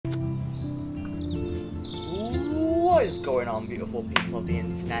What is going on, beautiful people of the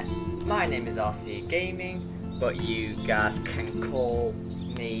internet? My name is RCGaming, but you guys can call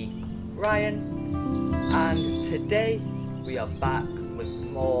me Ryan. And today we are back with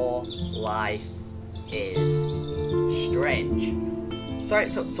more Life is Strange. Sorry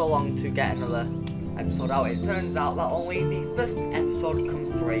it took so long to get another episode out. It turns out that only the first episode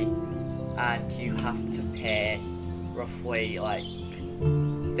comes through, and you have to pay roughly like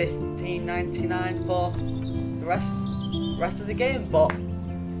 $15.99 for the rest of the game, but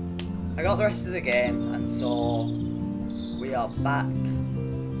I got the rest of the game, and so we are back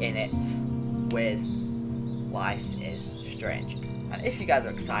in it with Life is Strange. And if you guys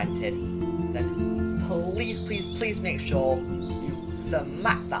are excited, then please make sure you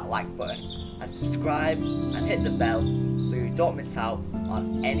smack that like button and subscribe and hit the bell so you don't miss out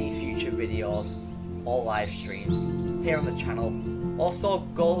on any future videos or live streams here on the channel. Also,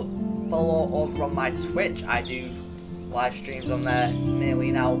 go follow over on my Twitch. I do live streams on there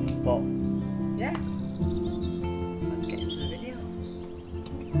mainly now, but yeah, let's get into the video.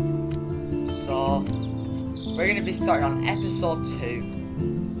 So we're going to be starting on episode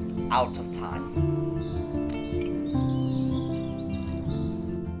 2, Out of Time.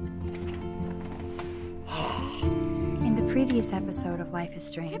 In the previous episode of Life is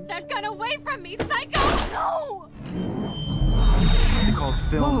Strange. Get that gun away from me, psycho! No! They called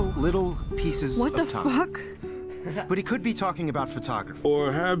film little pieces What of the time. fuck? But he could be talking about photography.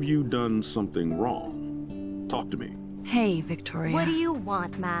 Or have you done something wrong? Talk to me. Hey, Victoria. What do you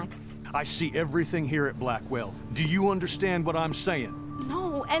want, Max? I see everything here at Blackwell. Do you understand what I'm saying?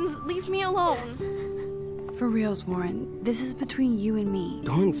 No, and leave me alone. For reals, Warren, this is between you and me.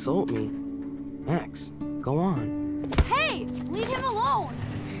 Don't insult me. Max, go on. Hey, leave him alone!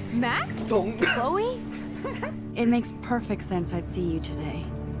 Max? Don't. Chloe? It makes perfect sense I'd see you today.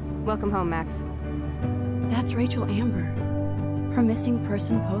 Welcome home, Max. That's Rachel Amber. Her missing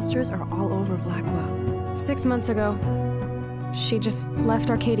person posters are all over Blackwell. 6 months ago, she just left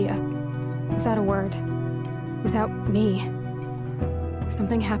Arcadia. Without a word. Without me.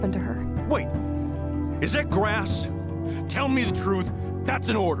 Something happened to her. Wait, is that grass? Tell me the truth. That's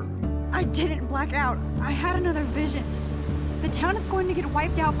an order. I didn't black out. I had another vision. The town is going to get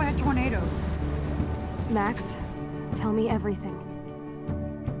wiped out by a tornado. Max, tell me everything.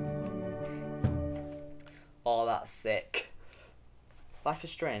 Oh, that's sick. Life is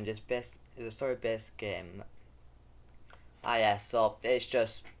Strange is a story-based game. Ah yeah, so it's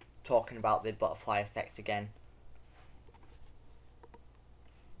just talking about the butterfly effect again.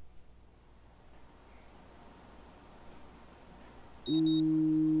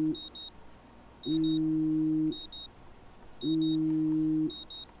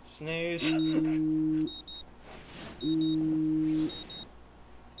 Snooze.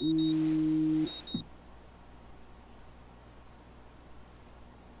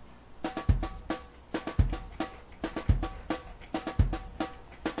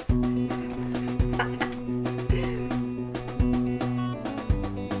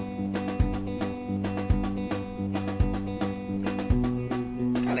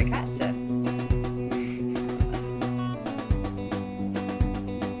 Gotta catch it.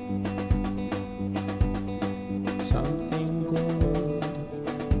 Something good.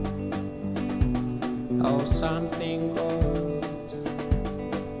 Oh, something good.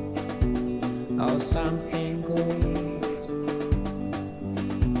 Oh, something good.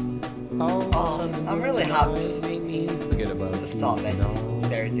 Oh, Awesome. I'm really happy to start this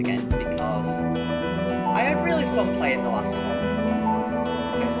series again because I had really fun playing the last one.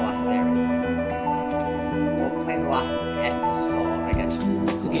 Playing the last series. Or playing the last episode, I guess.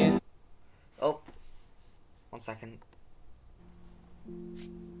 Yeah. Oh. 1 second.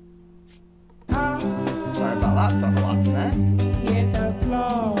 Sorry about that, don't know what happened there. Hit the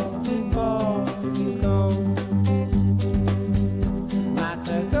floor before you go.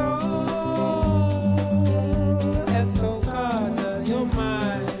 Matador, escocada, your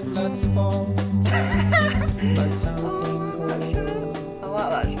mind, let's fall. But something good. I like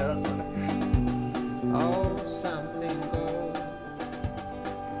that show, that's funny. Oh, something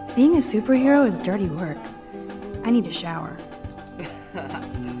good. Being a superhero is dirty work. I need a shower.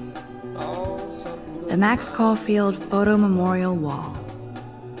 Oh, something good. The Max Caulfield Photo Memorial Wall.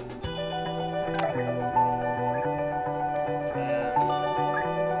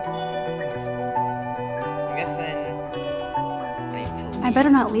 I guess then I need to leave. I better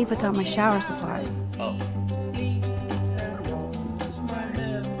not leave without my shower supplies. Oh.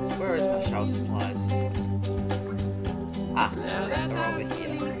 Where is my shower supplies? Ah, they're over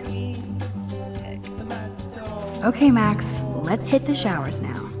here. Okay. Okay, Max, let's hit the showers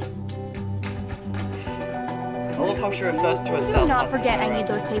now. love how she refers to Do herself not as forget I her- need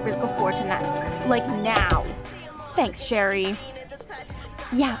those papers before tonight. Like now. Thanks, Sherry.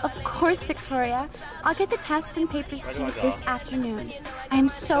 Yeah, of course, Victoria. I'll get the tests and papers Where to do I you go? this afternoon. I am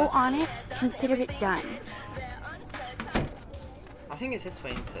so on it. Consider it done. I think it's this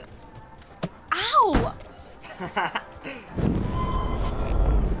way, isn't it? Ow!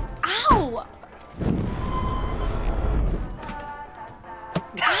 Ow!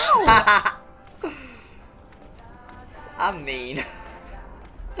 Ow! I'm mean.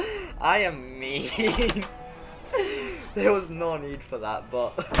 I am mean. There was no need for that,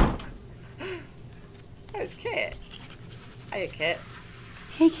 but it's Kate. Hiya, Kate.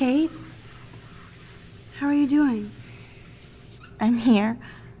 Hey, Kate. How are you doing? I'm here.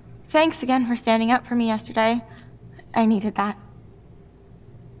 Thanks again for standing up for me yesterday. I needed that.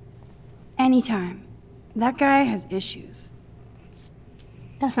 Anytime. That guy has issues.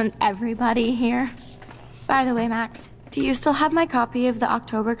 Doesn't everybody here? By the way, Max, do you still have my copy of The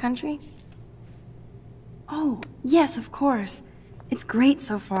October Country? Oh, yes, of course. It's great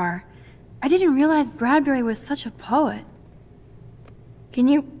so far. I didn't realize Bradbury was such a poet. Can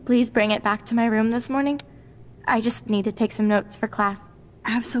you please bring it back to my room this morning? I just need to take some notes for class.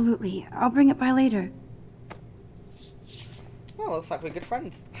 Absolutely. I'll bring it by later. Oh, looks like we're good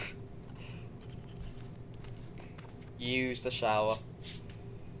friends. Use the shower.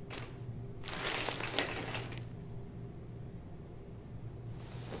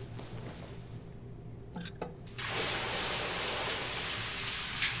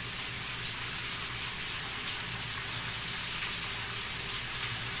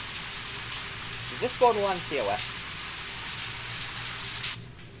 Is this Borderline TOS?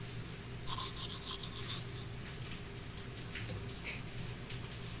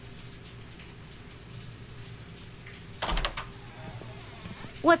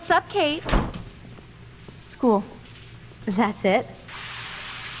 What's up, Kate? School. That's it?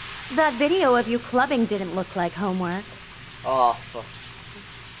 That video of you clubbing didn't look like homework. Oh, fuck.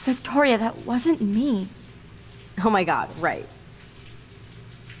 Victoria, that wasn't me. Oh my god, right.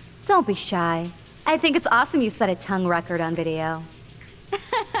 Don't be shy. I think it's awesome you set a tongue record on video.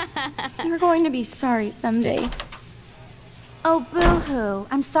 You're going to be sorry someday. Oh, boo-hoo.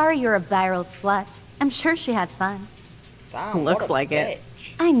 I'm sorry you're a viral slut. I'm sure she had fun. Damn, Looks what a like bitch. it.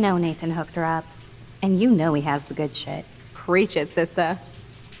 I know Nathan hooked her up. And you know he has the good shit. Preach it, sister.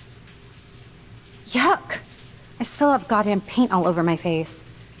 Yuck! I still have goddamn paint all over my face.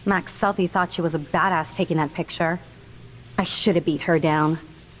 Max Selfie thought she was a badass taking that picture. I should have beat her down.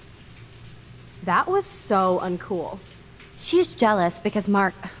 That was so uncool. She's jealous because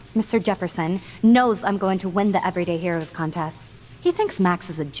Mr. Jefferson, knows I'm going to win the Everyday Heroes contest. He thinks Max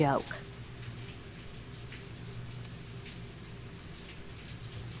is a joke.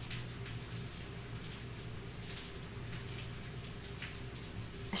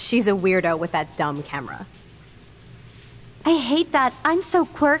 She's a weirdo with that dumb camera. I hate that I'm so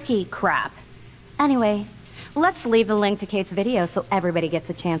quirky crap. Anyway, let's leave the link to Kate's video so everybody gets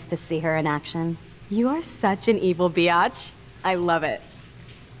a chance to see her in action. You are such an evil biatch. I love it.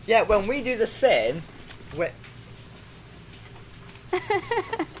 Yeah, when we do the same, we're...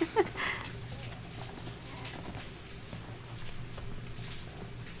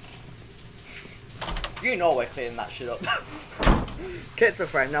 You know we're cleaning that shit up. Kate's a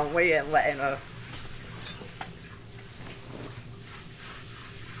friend, now we ain't letting her.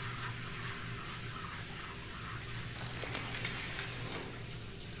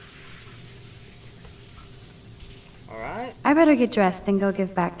 Alright. I better get dressed and go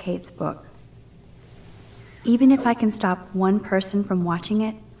give back Kate's book. Even if I can stop one person from watching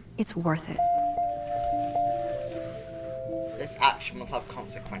it, it's worth it. This action will have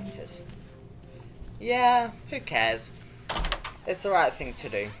consequences. Yeah, who cares? It's the right thing to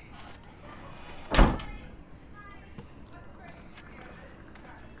do.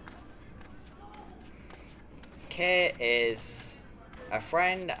 Kate is a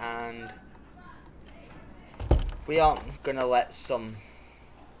friend and we aren't gonna let some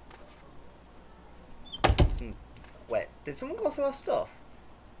wait, did someone go through our stuff?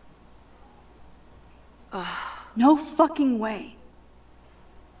 No fucking way.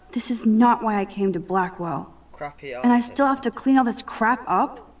 This is not why I came to Blackwell. Crappy And I artist. still have to clean all this crap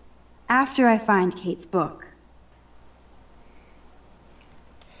up after I find Kate's book.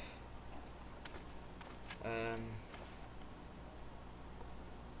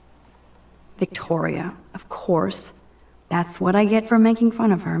 Victoria, of course. That's what I get for making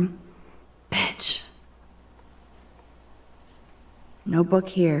fun of her. Bitch. No book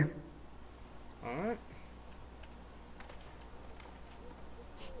here. Alright.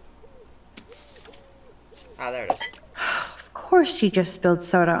 Ah, there it is. Of course she just spilled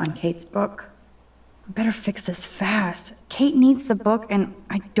soda on Kate's book. I better fix this fast. Kate needs the book, and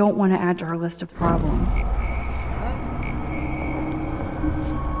I don't want to add to her list of problems.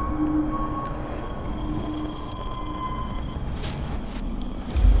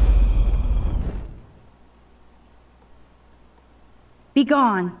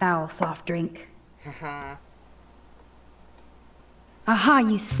 Begone, foul soft drink. Aha,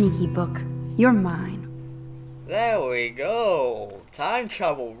 you sneaky book. You're mine. There we go. Time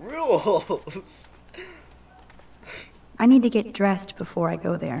travel rules. I need to get dressed before I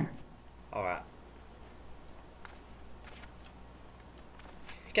go there. Alright.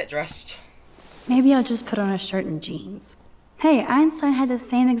 Get dressed. Maybe I'll just put on a shirt and jeans. Hey, Einstein had the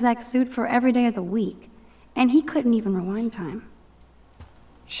same exact suit for every day of the week, and he couldn't even rewind time.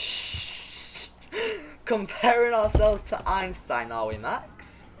 Comparing ourselves to Einstein, are we,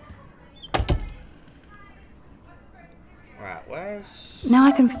 Max? Right, where's... Now I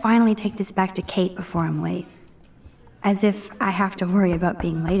can finally take this back to Kate before I'm late. As if I have to worry about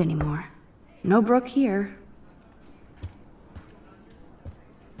being late anymore. No Brooke here.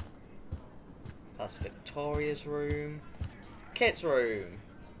 That's Victoria's room. Kate's room.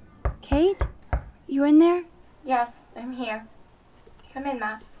 Kate? You in there? Yes, I'm here. Come in,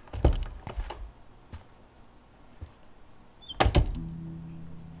 Max.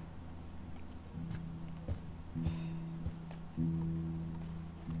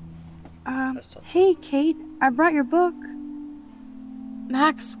 Hey, Kate. I brought your book.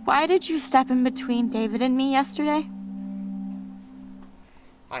 Max, why did you step in between David and me yesterday?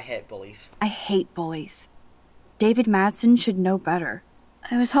 I hate bullies. I hate bullies. David Madsen should know better.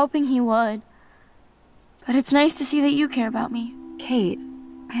 I was hoping he would. But it's nice to see that you care about me. Kate,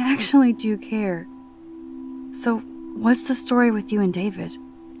 I actually do care. So, what's the story with you and David?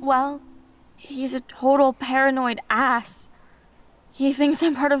 Well, he's a total paranoid ass. He thinks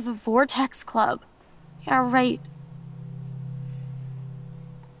I'm part of the Vortex Club. Yeah, right.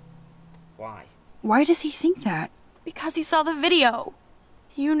 Why? Why does he think that? Because he saw the video.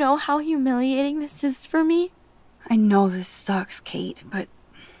 You know how humiliating this is for me? I know this sucks, Kate, but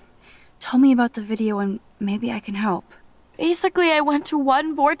tell me about the video and maybe I can help. Basically, I went to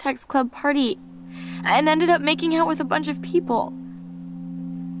one Vortex Club party and ended up making out with a bunch of people.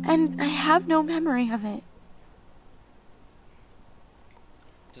 And I have no memory of it.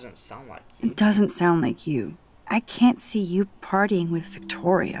 Doesn't sound like you. It doesn't sound like you. I can't see you partying with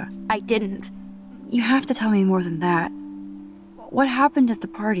Victoria. I didn't. You have to tell me more than that. What happened at the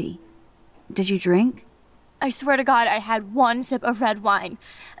party? Did you drink? I swear to God, I had one sip of red wine,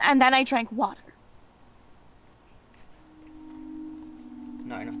 and then I drank water.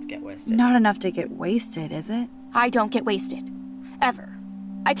 Not enough to get wasted. Not enough to get wasted, is it? I don't get wasted. Ever.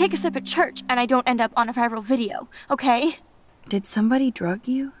 I take a sip at church, and I don't end up on a viral video, okay? Did somebody drug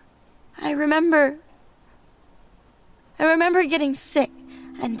you? I remember getting sick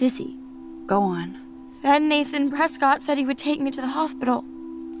and dizzy. Go on. Then Nathan Prescott said he would take me to the hospital.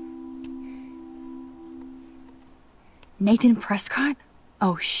 Nathan Prescott?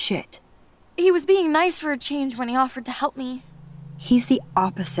 Oh, shit. He was being nice for a change when he offered to help me. He's the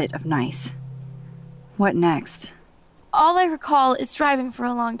opposite of nice. What next? All I recall is driving for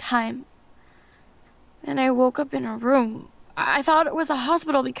a long time. Then I woke up in a room. I thought it was a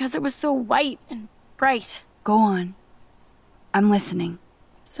hospital because it was so white and bright. Go on. I'm listening.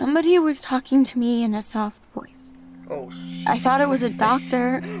 Somebody was talking to me in a soft voice. Oh, shit. I thought it was a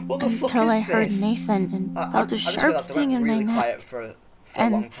doctor until I heard Nathan and felt a sharp sting in my neck. Quiet for a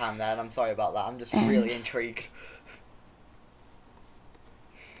long time there, and I'm sorry about that. I'm just really intrigued.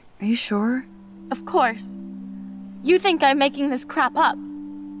 Are you sure? Of course. You think I'm making this crap up.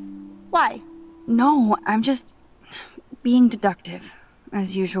 Why? No, I'm just being deductive,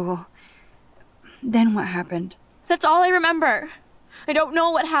 as usual. Then what happened? That's all I remember. I don't know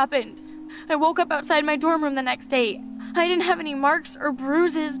what happened. I woke up outside my dorm room the next day. I didn't have any marks or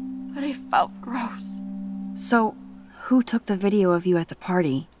bruises, but I felt gross. So, who took the video of you at the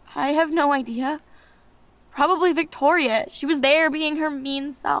party? I have no idea. Probably Victoria. She was there being her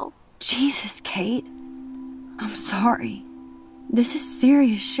mean self. Jesus, Kate. I'm sorry. This is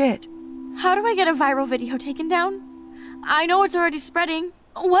serious shit. How do I get a viral video taken down? I know it's already spreading.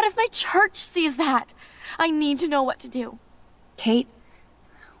 What if my church sees that? I need to know what to do. Kate,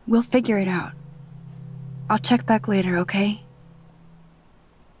 we'll figure it out. I'll check back later, okay?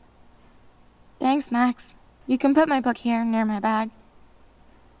 Thanks, Max. You can put my book here near my bag.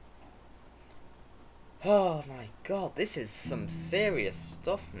 Oh my god, this is some serious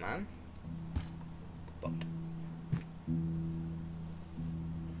stuff, man. Book.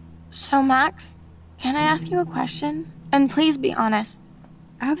 So, Max, Can I ask you a question? And please be honest.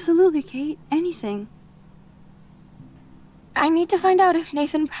 Absolutely, Kate. Anything. I need to find out if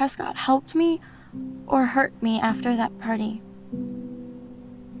Nathan Prescott helped me or hurt me after that party.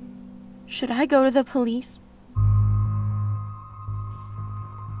 Should I go to the police?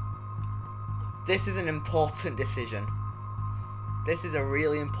 This is an important decision. This is a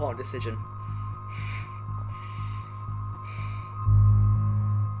really important decision.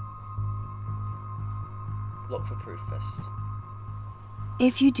 Look for proof first.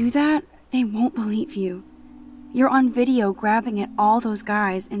 If you do that, they won't believe you. You're on video grabbing at all those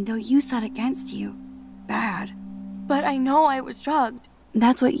guys, and they'll use that against you. Bad. But I know I was drugged.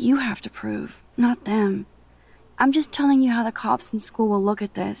 That's what you have to prove, not them. I'm just telling you how the cops in school will look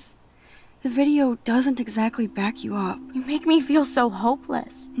at this. The video doesn't exactly back you up. You make me feel so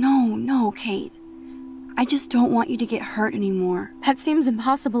hopeless. No, Kate. I just don't want you to get hurt anymore. That seems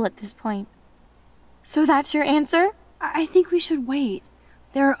impossible at this point. So that's your answer? I think we should wait.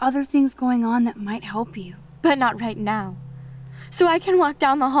 There are other things going on that might help you. But not right now. So I can walk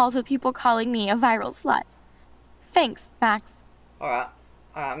down the halls with people calling me a viral slut. Thanks, Max. Alright,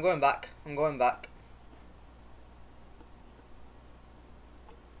 I'm going back.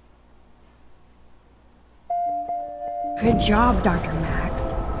 Good job, Dr.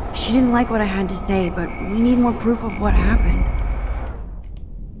 Max. She didn't like what I had to say, but we need more proof of what happened.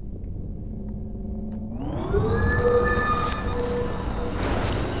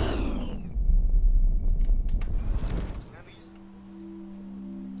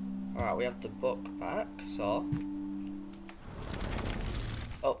 Alright, we have the book back, so...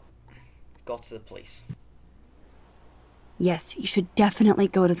 Oh, go to the police. Yes, you should definitely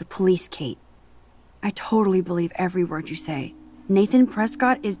go to the police, Kate. I totally believe every word you say. Nathan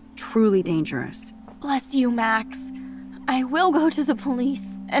Prescott is truly dangerous. Bless you, Max. I will go to the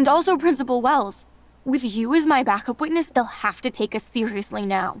police, and also Principal Wells. With you as my backup witness, they'll have to take us seriously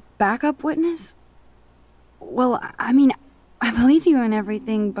now. Backup witness? Well, I mean, I believe you in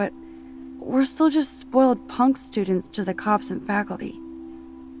everything, but we're still just spoiled punk students to the cops and faculty.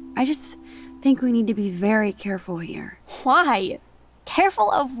 I just think we need to be very careful here. Why? Careful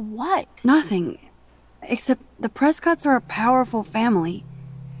of what? Nothing. Except the Prescotts are a powerful family.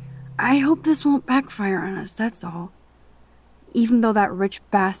 I hope this won't backfire on us, that's all. Even though that rich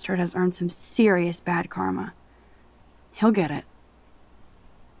bastard has earned some serious bad karma. He'll get it.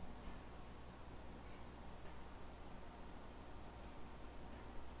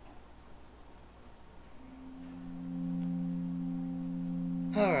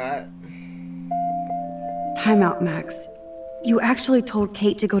 Alright. Time out, Max. You actually told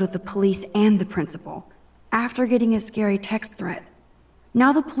Kate to go to the police and the principal, after getting a scary text threat.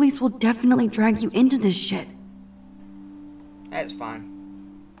 Now the police will definitely drag you into this shit. It's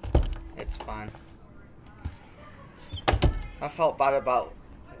fine. It's fine. I felt bad about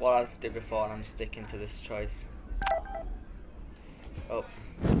what I did before and I'm sticking to this choice. Oh.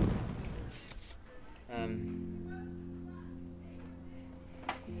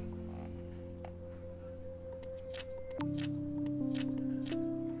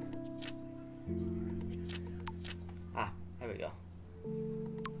 There we go.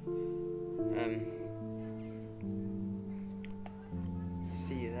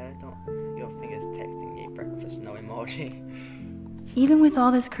 See you there, don't your fingers texting me breakfast, no emoji. Even with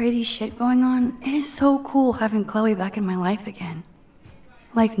all this crazy shit going on, it is so cool having Chloe back in my life again.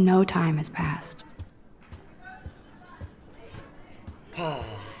 Like no time has passed.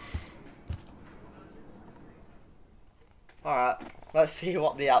 Alright, let's see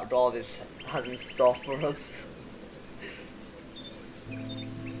what the outdoors has in store for us.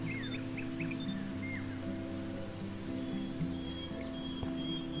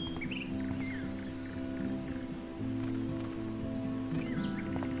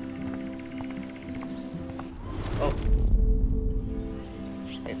 Oh.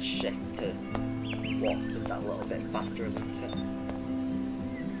 It's shift to walk just that little bit faster, isn't it?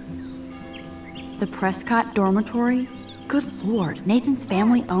 The Prescott dormitory? Good lord, Nathan's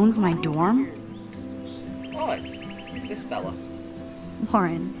family owns my dorm? Oh, it's this fella.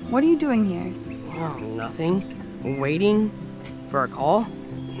 Warren, what are you doing here? Oh, nothing. Waiting for a call?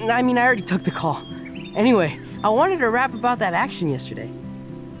 I mean, I already took the call. Anyway, I wanted to rap about that action yesterday.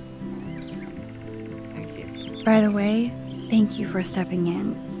 Thank you. By the way, thank you for stepping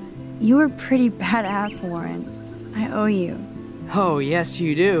in. You were pretty badass, Warren. I owe you. Oh, yes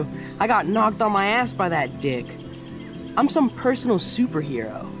you do. I got knocked on my ass by that dick. I'm some personal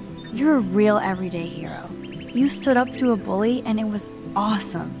superhero. You're a real everyday hero. You stood up to a bully and it was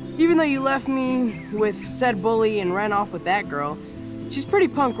awesome. Even though you left me with said bully and ran off with that girl, she's pretty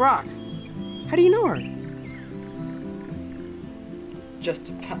punk rock. How do you know her?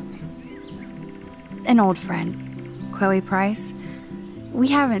 Just An old friend, Chloe Price. We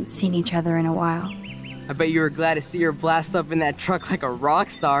haven't seen each other in a while. I bet you were glad to see her blast up in that truck like a rock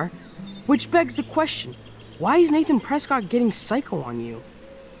star. Which begs the question, why is Nathan Prescott getting psycho on you?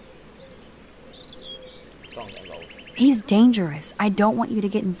 don't get involved. He's dangerous. I don't want you to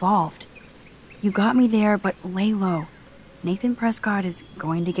get involved. You got me there, but lay low. Nathan Prescott is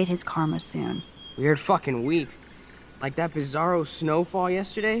going to get his karma soon. Weird fucking week. Like that bizarro snowfall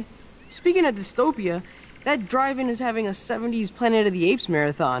yesterday. Speaking of dystopia, that drive-in is having a 70s Planet of the Apes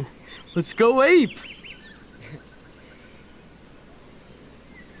marathon. Let's go ape!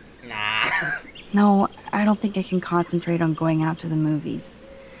 Nah. No, I don't think I can concentrate on going out to the movies.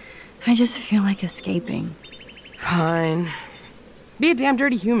 I just feel like escaping. Fine. Be a damn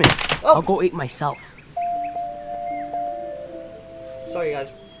dirty human. Oh. I'll go ape myself. Sorry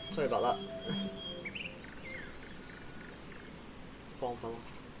guys, sorry about that. Phone fell off.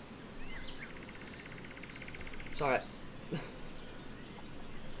 Sorry.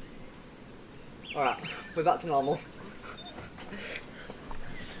 Alright, we're back to normal.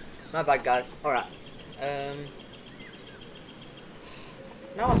 My bad guys, alright.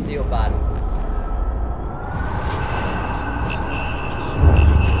 Now I feel bad.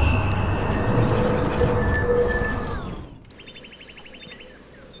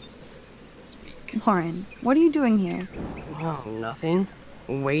 Lauren, what are you doing here? Oh, nothing.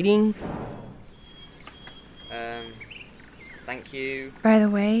 Waiting. Thank you. By the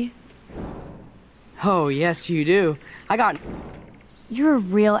way, Oh, yes, you do. you're a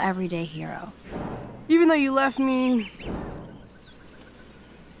real everyday hero. Even though you left me...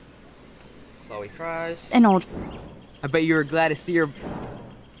 Chloe Price. An old... I bet you were glad to see her...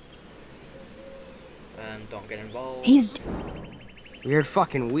 Don't get involved. He's... Weird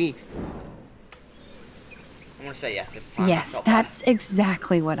fucking week. I'm gonna say yes this time. Yes, Not bad. that's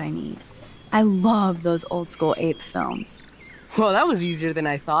exactly what I need. I love those old school ape films. Well, that was easier than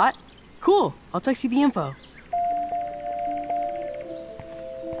I thought. Cool. I'll text you the info.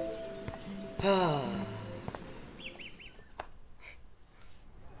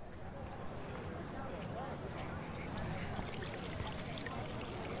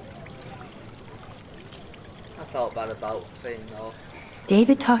 I felt bad about saying no.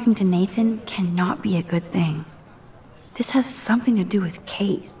 David talking to Nathan cannot be a good thing. This has something to do with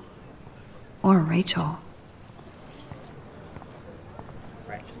Kate. Or Rachel.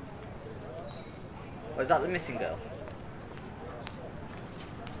 Right. Was that the missing girl?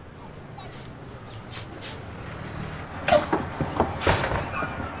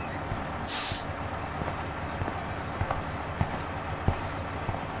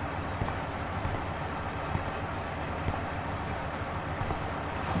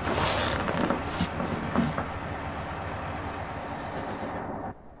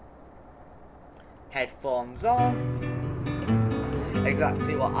 Headphones on.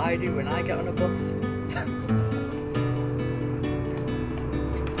 Exactly what I do when I get on a bus.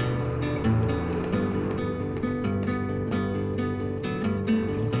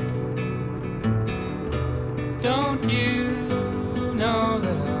 Don't you know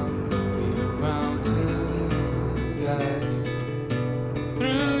that I'll be around to guide you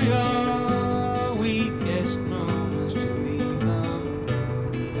through your weakest moments, to leave them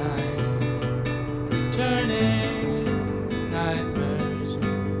behind you. Turning nightmares,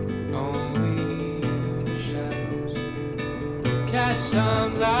 only shadows. Cast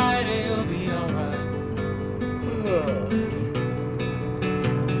some light and you'll be alright.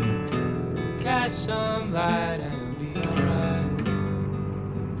 Cast some light and you'll be alright.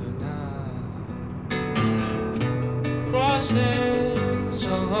 For now, crossing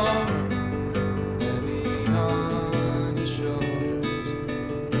so long, heavy on your shoulders.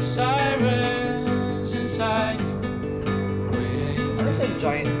 The sirens inside you, waiting I'm just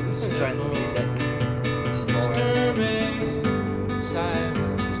enjoying the music. It's boring. disturbing silence.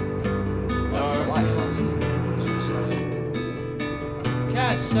 What's the lighthouse?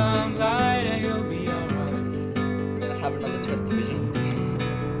 Cast some light and you'll be alright. I'm gonna have another twist division.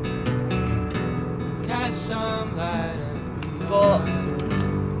 Cast some light and you'll be But alright.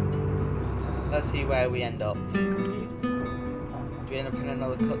 let's see where we end up. Do we end up in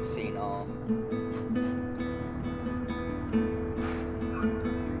another cutscene or?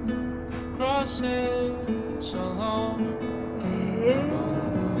 Crossing so long.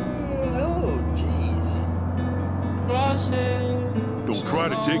 Oh, jeez. Crossing. Don't try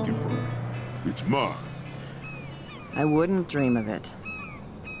to take it from me. It's mine. I wouldn't dream of it.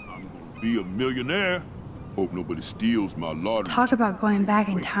 I'm gonna be a millionaire. Hope nobody steals my lottery. Talk about going back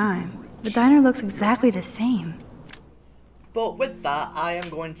in time. The diner looks exactly the same. But with that, I am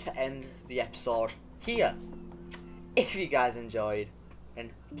going to end the episode here. If you guys enjoyed,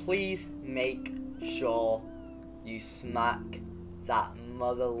 then please make sure you smack that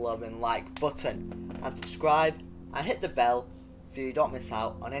mother-loving like button and subscribe and hit the bell so you don't miss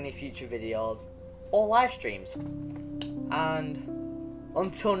out on any future videos or live streams. And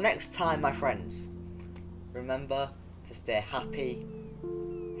until next time, my friends, remember to stay happy,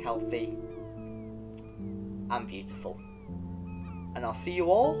 healthy, and beautiful. And I'll see you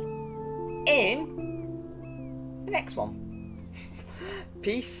all in the next one.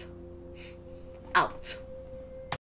 Peace out.